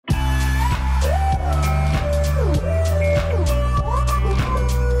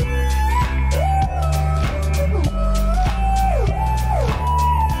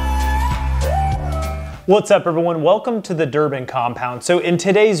What's up everyone? Welcome to the Durbin Compound. So in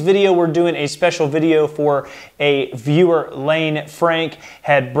today's video, we're doing a special video for a viewer. Lane Frank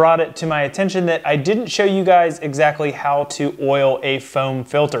had brought it to my attention that I didn't show you guys exactly how to oil a foam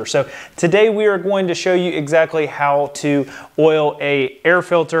filter. So today we are going to show you exactly how to oil a air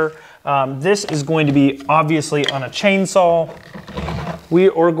filter. This is going to be obviously on a chainsaw. We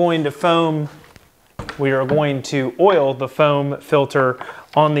are going to oil the foam filter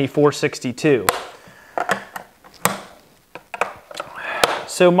on the 462.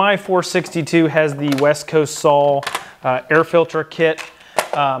 So my 462 has the West Coast Saw air filter kit.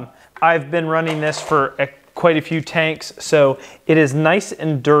 I've been running this for quite a few tanks, so it is nice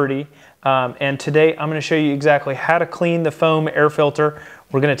and dirty. And today I'm going to show you exactly how to clean the foam air filter.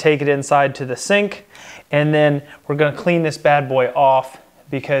 We're going to take it inside to the sink, and then we're going to clean this bad boy off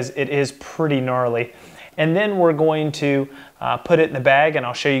because it is pretty gnarly. And then we're going to put it in the bag, and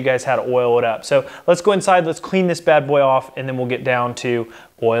I'll show you guys how to oil it up. So let's go inside, let's clean this bad boy off, and then we'll get down to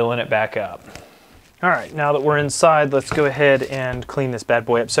oiling it back up. All right, now that we're inside, let's go ahead and clean this bad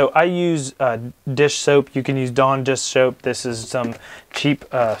boy up. So I use dish soap. You can use Dawn dish soap. This is some cheap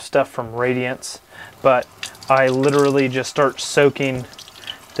stuff from Radiance, but I literally just start soaking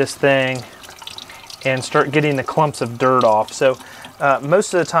this thing and start getting the clumps of dirt off. So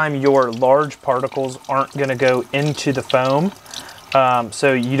most of the time your large particles aren't going to go into the foam,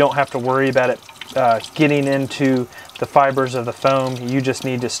 so you don't have to worry about it getting into the fibers of the foam. You just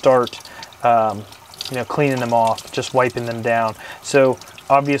need to start cleaning them off, just wiping them down. So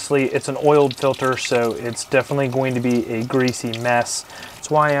obviously it's an oiled filter, so it's definitely going to be a greasy mess. That's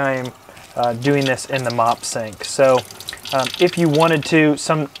why I'm doing this in the mop sink. So if you wanted to,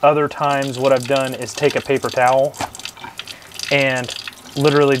 some other times what I've done is take a paper towel and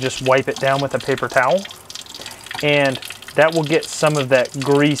literally just wipe it down with a paper towel, and that will get some of that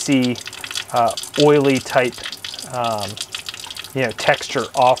greasy, oily type texture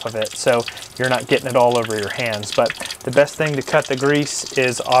off of it, so you're not getting it all over your hands. But the best thing to cut the grease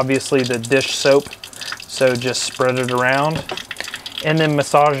is obviously the dish soap, so just spread it around and then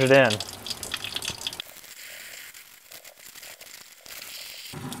massage it in.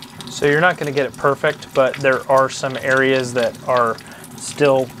 So you're not going to get it perfect, but there are some areas that are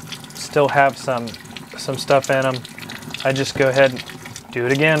still have some stuff in them. I just go ahead and do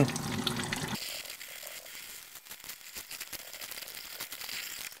it again.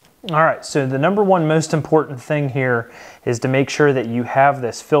 All right, so the number one most important thing here is to make sure that you have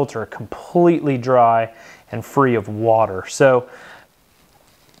this filter completely dry and free of water. So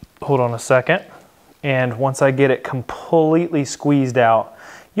hold on a second, and once I get it completely squeezed out,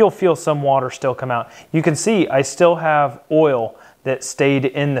 you'll feel some water still come out. You can see I still have oil that stayed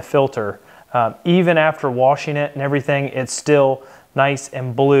in the filter. Even after washing it and everything, it's still nice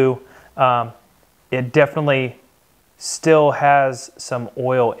and blue. It definitely still has some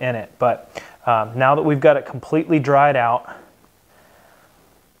oil in it, but now that we've got it completely dried out,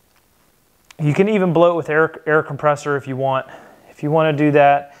 you can even blow it with air compressor if you want. If you want to do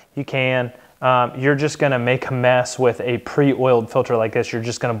that, you can. You're just going to make a mess with a pre-oiled filter like this. You're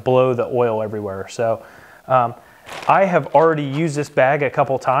just going to blow the oil everywhere. So I have already used this bag a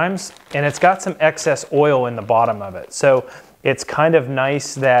couple times, and it's got some excess oil in the bottom of it. So it's kind of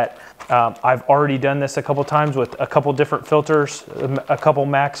nice that I've already done this a couple times with a couple different filters, a couple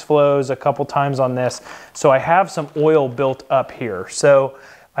max flows, a couple times on this. So I have some oil built up here. So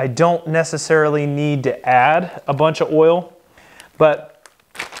I don't necessarily need to add a bunch of oil, but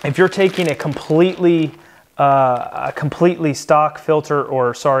if you're taking a completely stock filter,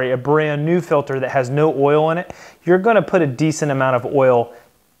 or sorry, a brand new filter that has no oil in it, you're going to put a decent amount of oil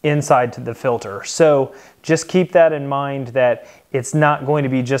inside to the filter. So just keep that in mind, that it's not going to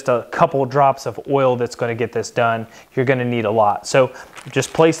be just a couple drops of oil that's going to get this done. You're going to need a lot. So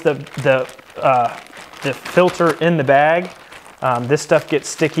just place the filter in the bag. This stuff gets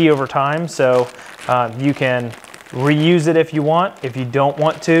sticky over time, so you can reuse it if you want. If you don't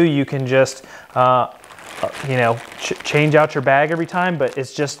want to, you can just change out your bag every time, but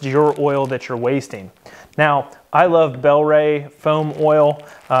it's just your oil that you're wasting. Now, I love Bel-Ray foam oil.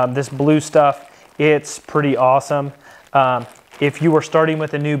 This blue stuff, it's pretty awesome. If you were starting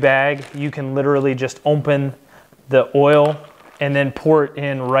with a new bag, you can literally just open the oil and then pour it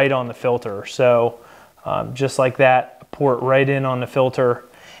in right on the filter. So just like that, pour it right in on the filter,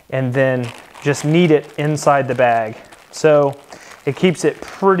 and then just knead it inside the bag. So it keeps it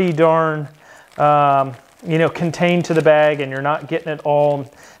pretty darn contained to the bag, and you're not getting it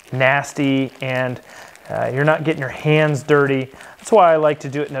all nasty, and you're not getting your hands dirty. That's why I like to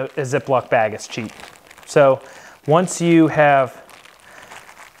do it in a Ziploc bag. It's cheap. So once you have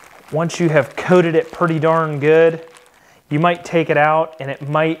once you have coated it pretty darn good, you might take it out and it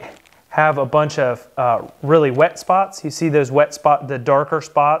might have a bunch of really wet spots. You see those wet spots, the darker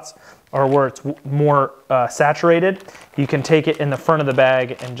spots, or where it's more saturated. You can take it in the front of the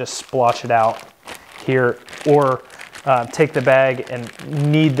bag and just splotch it out here, or take the bag and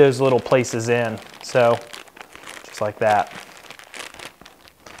knead those little places in. So just like that.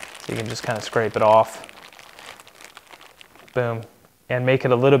 So you can just kind of scrape it off. Boom. And make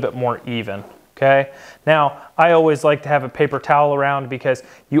it a little bit more even. Okay. Now, I always like to have a paper towel around because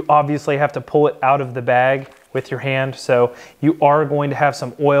you obviously have to pull it out of the bag with your hand. So you are going to have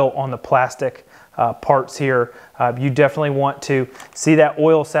some oil on the plastic parts here. You definitely want to see that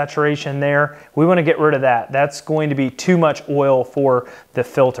oil saturation there. We want to get rid of that. That's going to be too much oil for the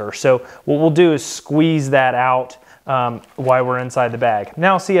filter. So what we'll do is squeeze that out while we're inside the bag.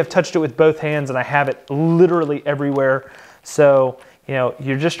 Now see, I've touched it with both hands and I have it literally everywhere. So you know,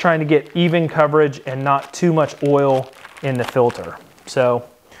 you're just trying to get even coverage and not too much oil in the filter. So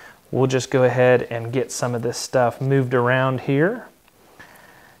we'll just go ahead and get some of this stuff moved around here.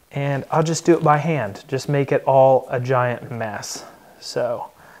 And I'll just do it by hand, just make it all a giant mess.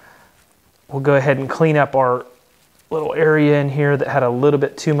 So we'll go ahead and clean up our little area in here that had a little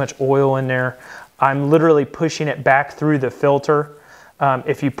bit too much oil in there. I'm literally pushing it back through the filter.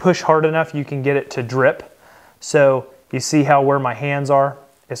 If you push hard enough, you can get it to drip. So you see how where my hands are,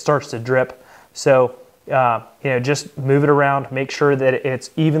 it starts to drip. So, you know, just move it around, make sure that it's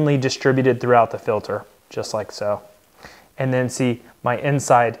evenly distributed throughout the filter, just like so. And then see my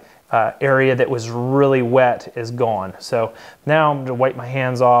inside area that was really wet is gone. So now I'm gonna wipe my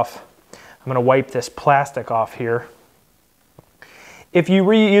hands off. I'm gonna wipe this plastic off here. If you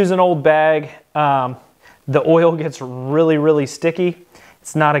reuse an old bag, the oil gets really, really sticky.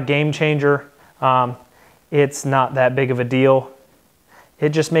 It's not a game changer. It's not that big of a deal. It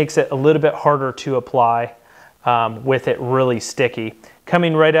just makes it a little bit harder to apply with it really sticky.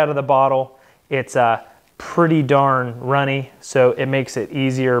 Coming right out of the bottle, it's pretty darn runny, so it makes it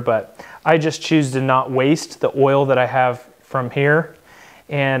easier, but I just choose to not waste the oil that I have from here,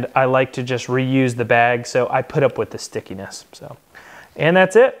 and I like to just reuse the bag, so I put up with the stickiness. So, and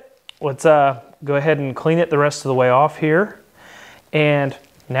that's it. Let's go ahead and clean it the rest of the way off here. And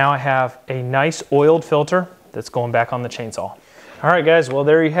now I have a nice oiled filter that's going back on the chainsaw. All right, guys, well,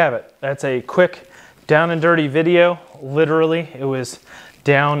 there you have it. That's a quick down and dirty video. Literally, it was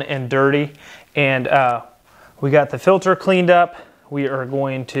down and dirty. And we got the filter cleaned up. We are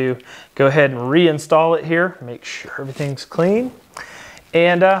going to go ahead and reinstall it here, make sure everything's clean.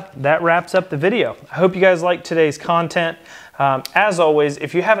 And that wraps up the video. I hope you guys liked today's content. As always,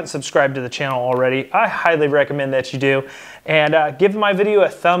 if you haven't subscribed to the channel already, I highly recommend that you do. And give my video a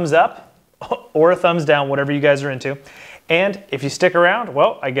thumbs up or a thumbs down, whatever you guys are into. And if you stick around,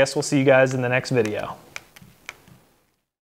 well, I guess we'll see you guys in the next video.